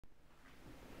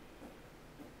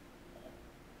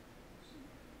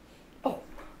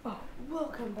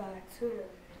welcome back to another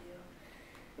video.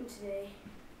 And today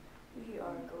we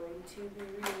are going to be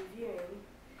reviewing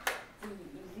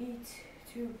the Elite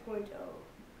 2.0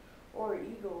 or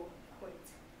Eagle Point.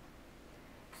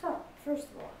 So, first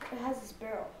of all, it has this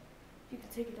barrel. You can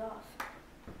take it off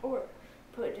or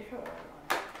put a different one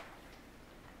on.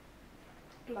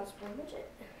 And that's pretty much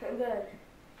it. And then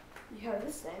you have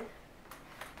this thing.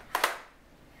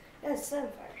 It has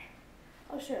centerfire.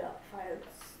 I'll show you how to fire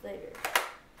this later.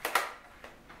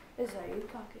 This is how you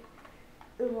cock it.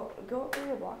 It will go in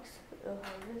your box. It'll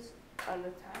have this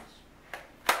unattached.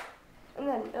 And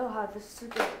then it'll have this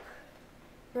scope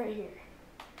right here.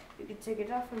 You can take it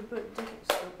off and put a different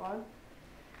scope on.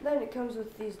 Then it comes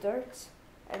with these darts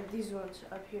and these ones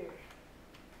up here.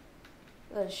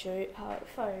 Let's show you how it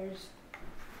fires.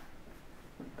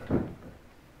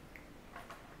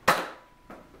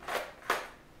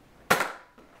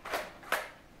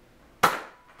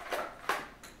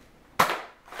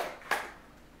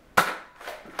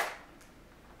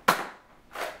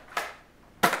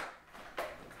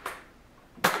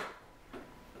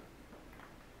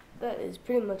 That is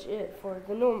pretty much it for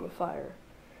the normal fire.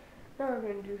 Now we're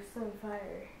going to do some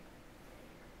fire.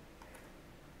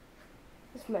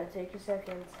 This might take a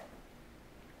second.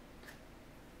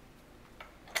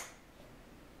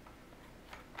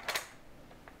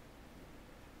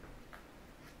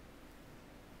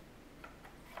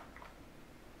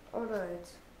 Alright,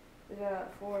 we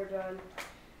got 4 done.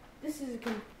 This is a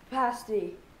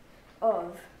capacity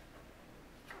of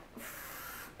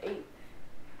 8.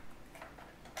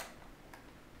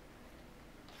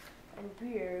 And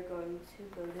we are going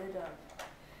to load it up.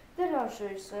 Then I'll show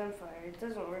you Sunfire. It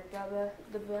doesn't work that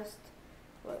the best,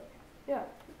 but yeah,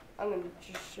 I'm going to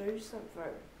just show you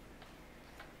Sunfire.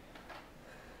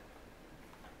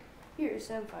 Here is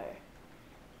Sunfire.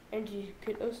 And you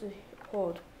could also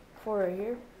hold 4 right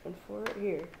here and 4 right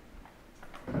here.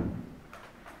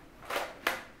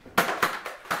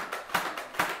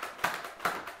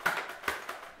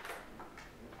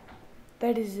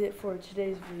 That is it for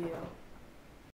today's video.